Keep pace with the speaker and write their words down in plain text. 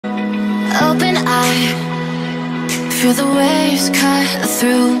high, feel the waves cut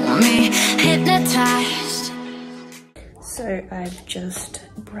through me, hypnotized. So I've just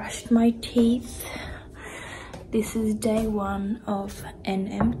brushed my teeth. This is day 1 of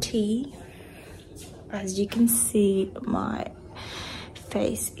NMT. As you can see, my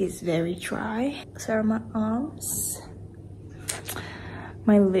face is very dry. So are my arms.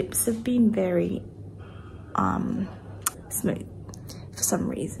 My lips have been very smooth for some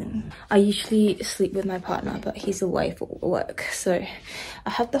reason. I usually sleep with my partner, but he's away for work, so I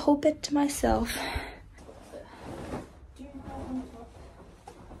have the whole bed to myself.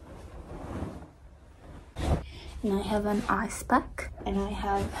 And I have an ice pack, and I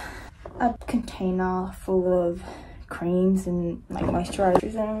have a container full of creams and like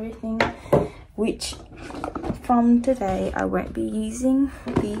moisturizers and everything, which from today I won't be using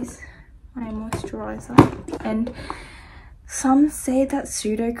these, my moisturizer. And some say that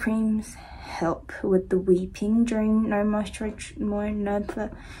pseudo creams help with the weeping during no moisturizer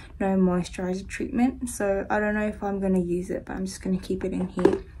treatment, so I don't know if I'm going to use it, but I'm just going to keep it in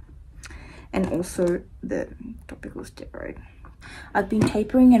here. And also the topical steroid. I've been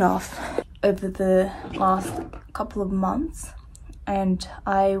tapering it off over the last couple of months, and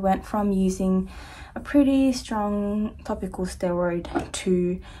I went from using a pretty strong topical steroid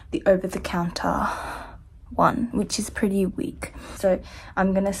to the over-the-counter one, which is pretty weak. So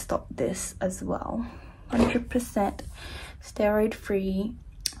I'm gonna stop this as well. 100% steroid free,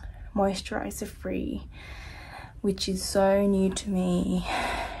 moisturizer free, which is so new to me.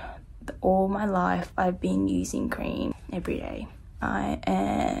 All my life I've been using cream every day. I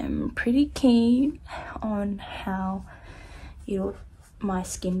am pretty keen on how my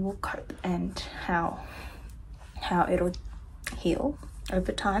skin will cope and how it'll heal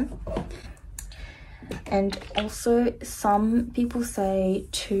over time. And also, some people say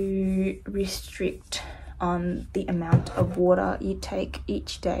to restrict on the amount of water you take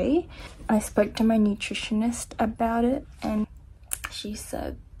each day. I spoke to my nutritionist about it, and she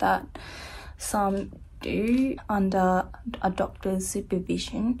said that some do under a doctor's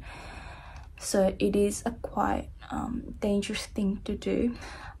supervision, so it is a quite dangerous thing to do.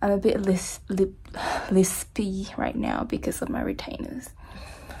 I'm a bit lispy right now because of my retainers,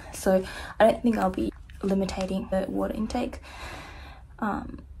 so I don't think I'll be limiting the water intake.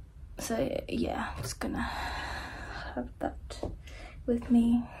 So yeah, I'm just gonna have that with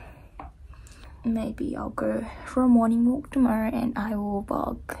me. Maybe I'll go for a morning walk tomorrow, and I will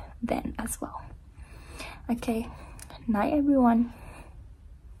vlog then as well. Okay, night everyone.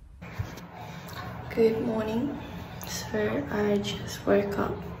 Good morning. So I just woke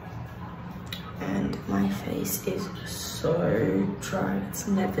up and my face is so dry. It's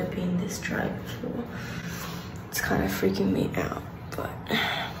never been this dry before. It's kind of freaking me out, but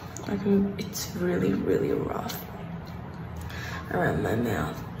it's really rough around my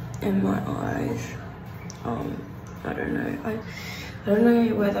mouth and my eyes. I don't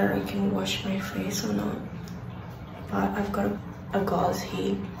know whether I can wash my face or not, but I've got a gauze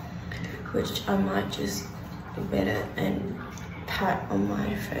here, which I might just wet it and pat on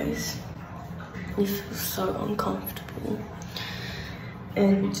my face. It feels so uncomfortable.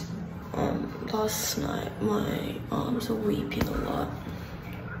 And last night my arms were weeping a lot,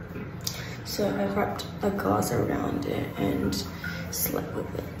 so I wrapped a gauze around it and slept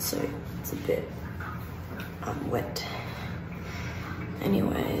with it, so it's a bit wet.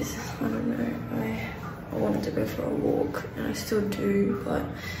 Anyways, I don't know, I wanted to go for a walk, and I still do, but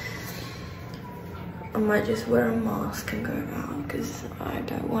I might just wear a mask and go out because I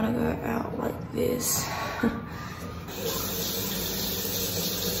don't want to go out like this.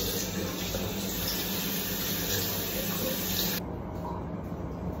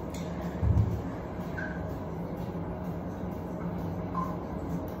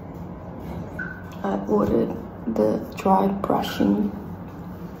 I ordered the dry brushing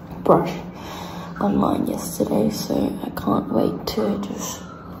brush online yesterday, so I can't wait to just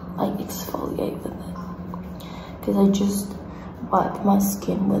like exfoliate with it, because I just wiped my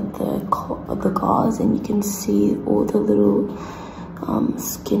skin with the gauze, and you can see all the little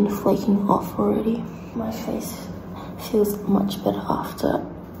skin flaking off already. My face feels much better after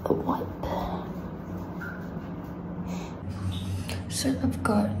the wipe. So I've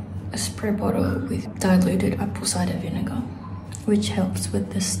got a spray bottle with diluted apple cider vinegar, which helps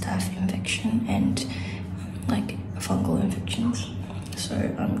with the staph infection and like fungal infections. So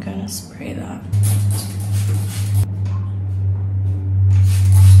I'm gonna spray that.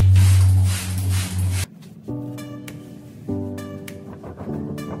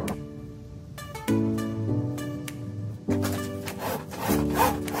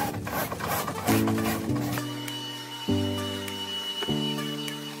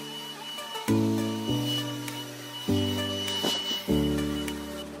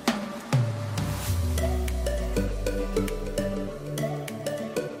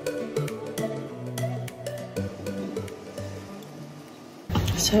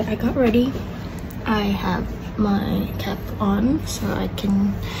 So I got ready. I have my cap on so I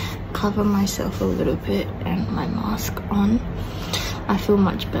can cover myself a little bit and my mask on. I feel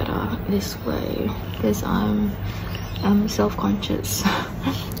much better this way because I'm self-conscious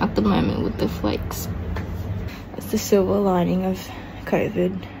at the moment with the flakes. It's the silver lining of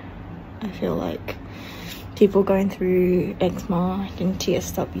COVID. I feel like people going through eczema and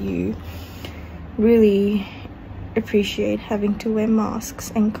TSW really appreciate having to wear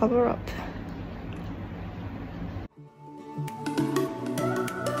masks and cover up.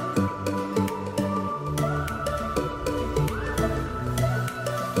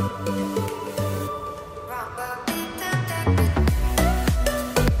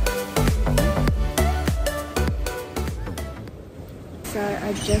 So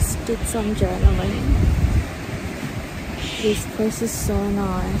I just did some journaling. This place is so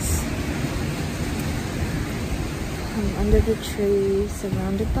nice. I'm under the trees,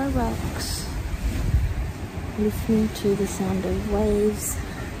 surrounded by rocks, listening to the sound of waves.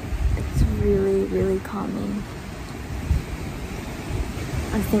 It's really, really calming.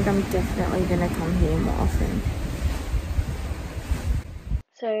 I think I'm definitely gonna come here more often.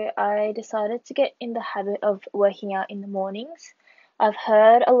 So I decided to get in the habit of working out in the mornings. I've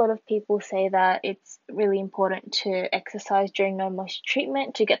heard a lot of people say that it's really important to exercise during no moisture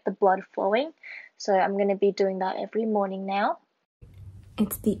treatment to get the blood flowing. So I'm going to be doing that every morning now.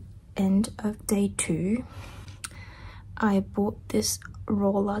 It's the end of day 2. I bought this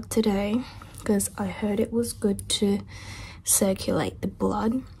roller today because I heard it was good to circulate the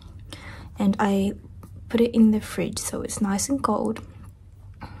blood. And I put it in the fridge so it's nice and cold.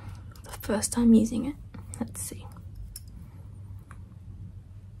 The first time using it. Let's see.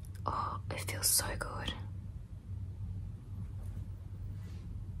 Oh, it feels so good.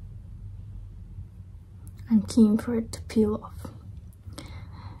 I'm keen for it to peel off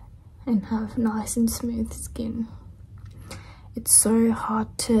and have nice and smooth skin. It's so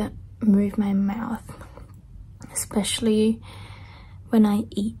hard to move my mouth, especially when I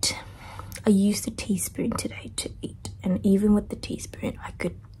eat. I used a teaspoon today to eat, and even with the teaspoon I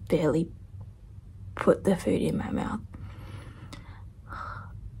could barely put the food in my mouth.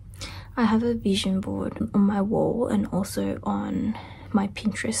 I have a vision board on my wall and also on my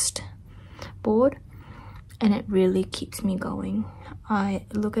Pinterest board, and it really keeps me going. I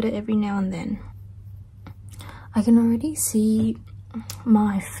look at it every now and then. I can already see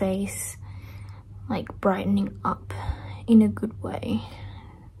my face like brightening up in a good way.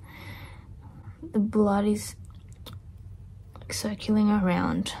 The blood is like circling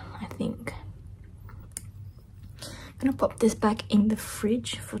around, I think. I'm gonna pop this back in the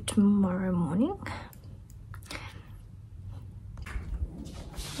fridge for tomorrow morning.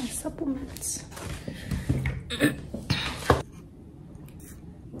 My supplements. Okay,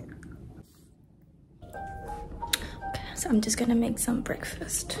 so I'm just gonna make some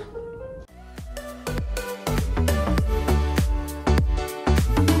breakfast.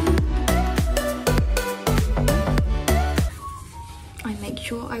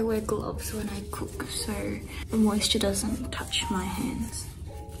 I wear gloves when I cook so the moisture doesn't touch my hands.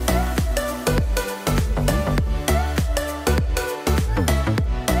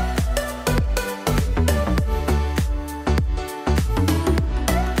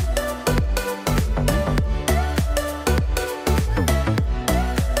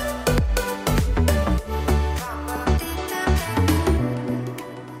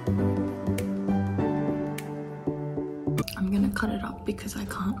 I'm gonna cut it up because I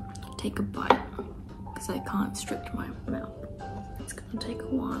can't take a bite because I can't stretch my mouth. It's gonna take a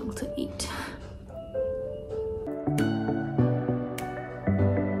while to eat.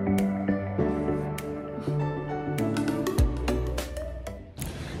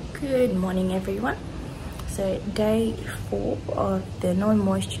 Good morning everyone. So day 4 of the no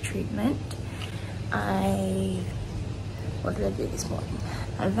moisture treatment. What did I do this morning?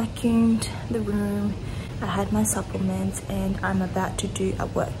 I vacuumed the room, I had my supplements, and I'm about to do a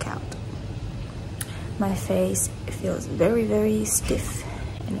workout. My face feels very, very stiff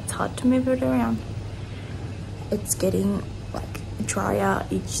and it's hard to move it around. It's getting like drier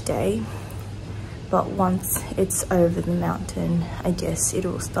each day, but once it's over the mountain, I guess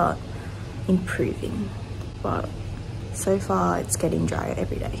it'll start improving. But so far it's getting drier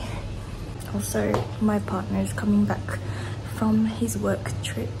every day. Also, my partner is coming back from his work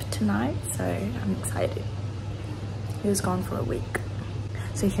trip tonight, so I'm excited. He was gone for a week,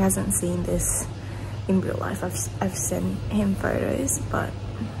 so he hasn't seen this in real life. I've sent him photos, but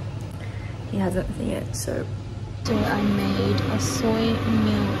he hasn't seen it, so So I made a soy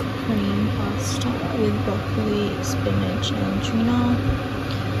milk cream pasta with broccoli, spinach and tuna.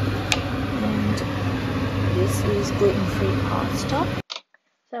 And this is gluten-free pasta.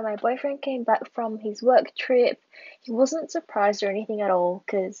 So my boyfriend came back from his work trip. He wasn't surprised or anything at all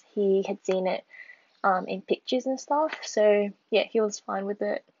because he had seen it in pictures and stuff. So yeah, he was fine with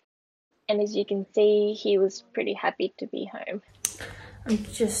it. And as you can see, he was pretty happy to be home. I'm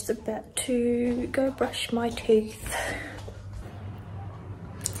just about to go brush my teeth.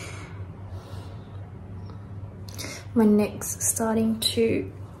 My neck's starting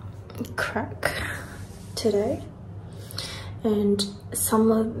to crack today, and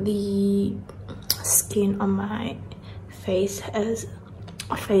some of the skin on my face has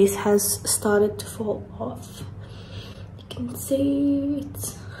started to fall off. You can see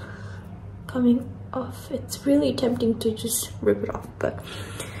it's coming off. It's really tempting to just rip it off, but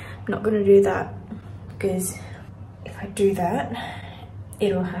I'm not gonna do that, because if I do that,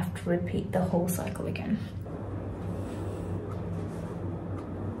 it'll have to repeat the whole cycle again.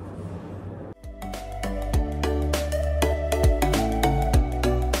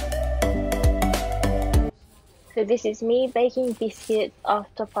 So this is me baking biscuits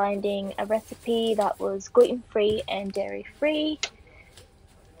after finding a recipe that was gluten-free and dairy-free.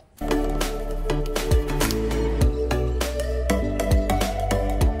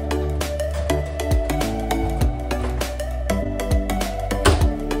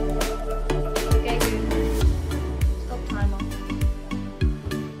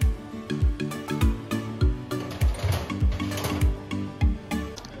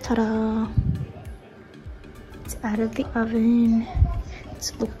 Ta-da! It's out of the oven.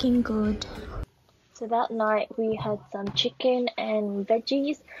 It's looking good. So that night we had some chicken and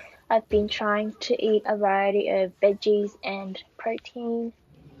veggies. I've been trying to eat a variety of veggies and protein,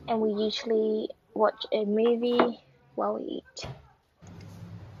 and we usually watch a movie while we eat.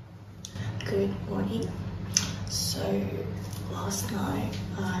 Good morning. So last night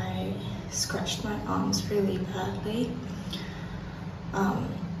I scratched my arms really badly.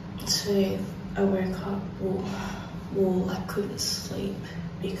 So I woke up, well, I couldn't sleep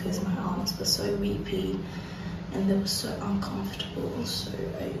because my arms were so weepy and they were so uncomfortable. So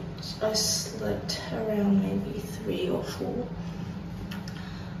I slept around maybe 3 or 4.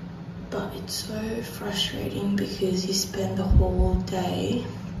 But it's so frustrating because you spend the whole day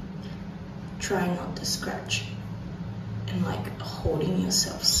trying not to scratch and like holding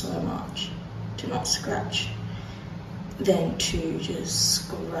yourself so much to not scratch, than to just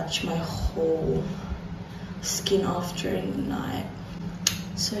scratch my whole skin off during the night.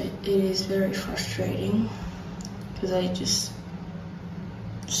 So it is very frustrating because I just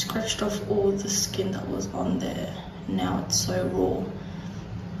scratched off all the skin that was on there. Now it's so raw.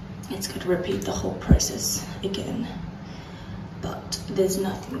 It's going to repeat the whole process again. But there's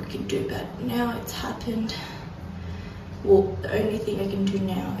nothing we can do about it now. It's happened. Well, the only thing I can do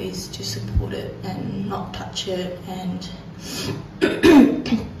now is to support it and not touch it and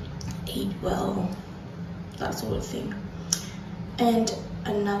eat well, that sort of thing. And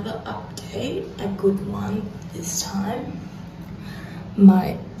another update, a good one this time.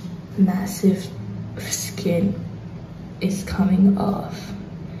 My massive skin is coming off.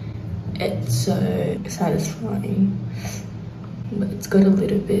 It's so satisfying, but it's got a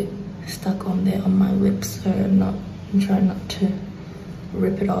little bit stuck on there on my lips, so I'm trying not to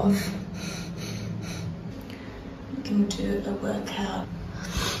rip it off. I'm gonna do a workout,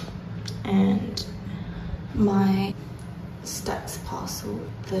 and my Stacks parcel,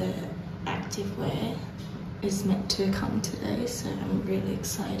 the activewear, is meant to come today, so I'm really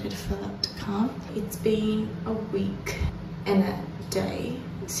excited for that to come. It's been a week and a day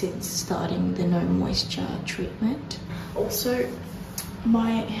since starting the no moisture treatment. Also,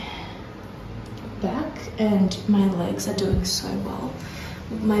 my back and my legs are doing so well.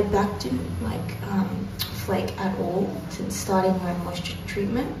 My back didn't flake at all since starting my moisture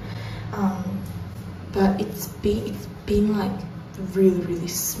treatment, but it's been like really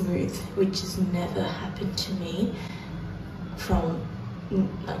smooth, which has never happened to me from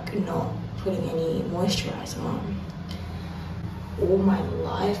like not putting any moisturizer on. All my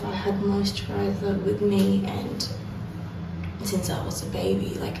life I had moisturizer with me, and since I was a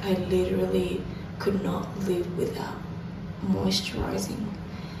baby, like I literally could not live without moisturizing.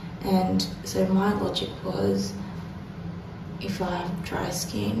 And so my logic was, if I have dry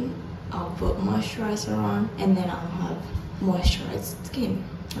skin, I'll put moisturizer on and then I'll have moisturized skin,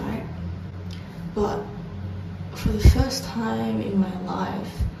 right? But for the first time in my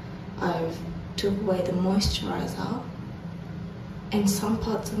life, I've took away the moisturizer and some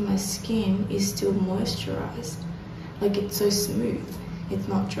parts of my skin is still moisturized. Like, it's so smooth, it's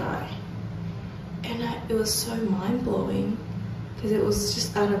not dry. And it was so mind-blowing because it was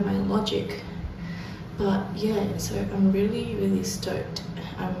just out of my logic. But yeah, so I'm really stoked.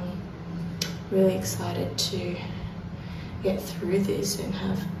 I'm really excited to get through this and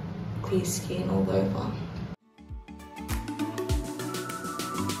have clear skin all over.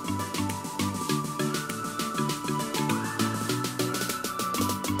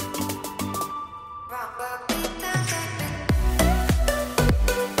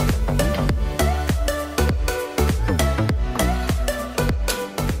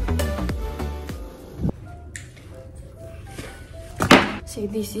 So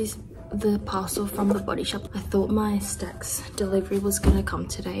this is the parcel from the Body Shop. I thought my Stacks delivery was gonna come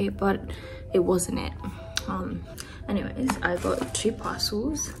today, but it wasn't it. Anyways, I got 2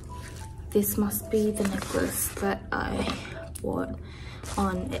 parcels. This must be the necklace that I bought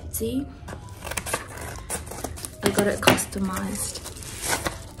on Etsy. I got it customized.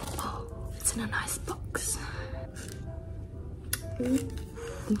 Oh, it's in a nice box. It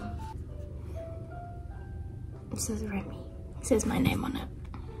says Remi. It says my name on it.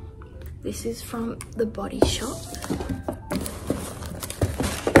 This is from the Body Shop.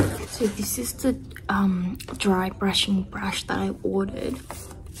 So this is the dry brushing brush that I ordered.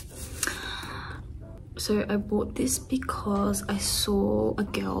 So I bought this because I saw a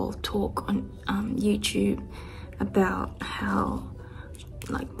girl talk on YouTube about how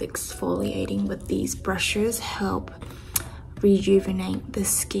like the exfoliating with these brushes help rejuvenate the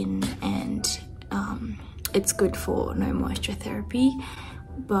skin, and it's good for no moisture therapy.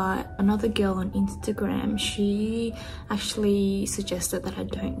 But another girl on Instagram, she actually suggested that I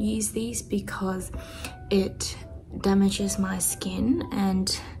don't use these because it damages my skin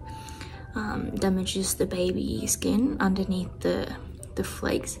and damages the baby skin underneath the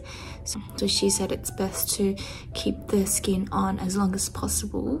flakes. So she said it's best to keep the skin on as long as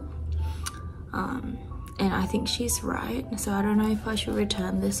possible. And I think she's right, so I don't know if I should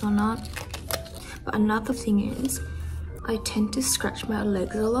return this or not. But another thing is, I tend to scratch my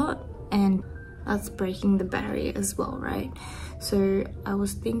legs a lot, and that's breaking the barrier as well, right? So I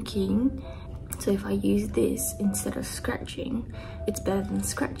was thinking, so if I use this instead of scratching, it's better than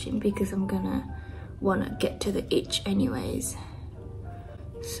scratching because I'm gonna wanna get to the itch anyways.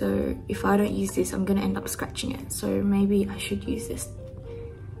 So if I don't use this, I'm gonna end up scratching it. So maybe I should use this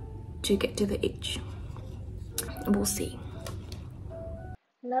to get to the itch. We'll see.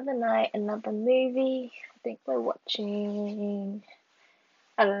 Another night, another movie. I think we're watching,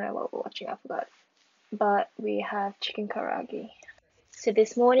 I don't know what we're watching, I forgot. But we have chicken karaage. So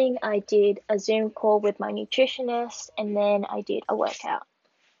this morning I did a Zoom call with my nutritionist, and then I did a workout.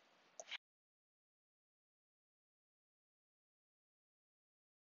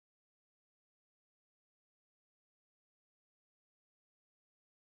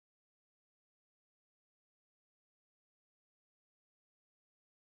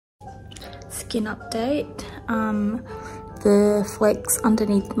 Skin update. The flakes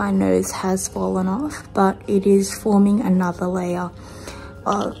underneath my nose has fallen off, but it is forming another layer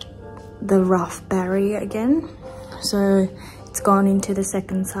of the rough barrier again. So it's gone into the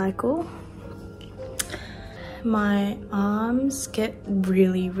second cycle. My arms get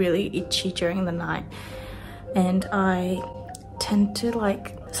really itchy during the night, and I tend to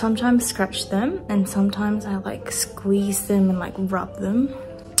like sometimes scratch them, and sometimes I like squeeze them and like rub them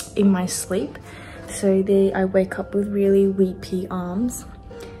in my sleep. So I wake up with really weepy arms,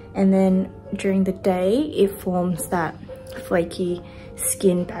 and then during the day it forms that flaky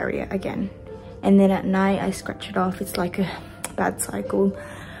skin barrier again, and then at night I scratch it off. It's like a bad cycle.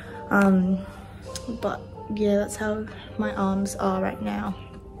 But yeah, that's how my arms are right now.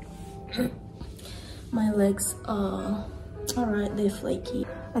 My legs are alright, they're flaky.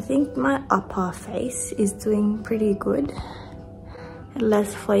 I think my upper face is doing pretty good.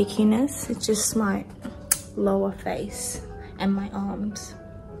 Less flakiness, it's just my lower face and my arms.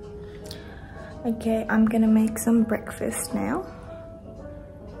 Okay, I'm gonna make some breakfast now.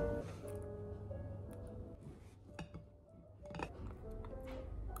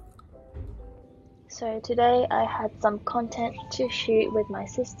 So today I had some content to shoot with my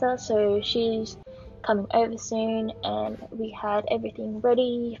sister, so she's coming over soon, and we had everything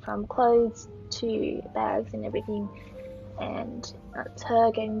ready from clothes to bags and everything, and that's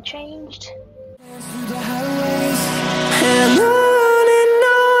her getting changed. And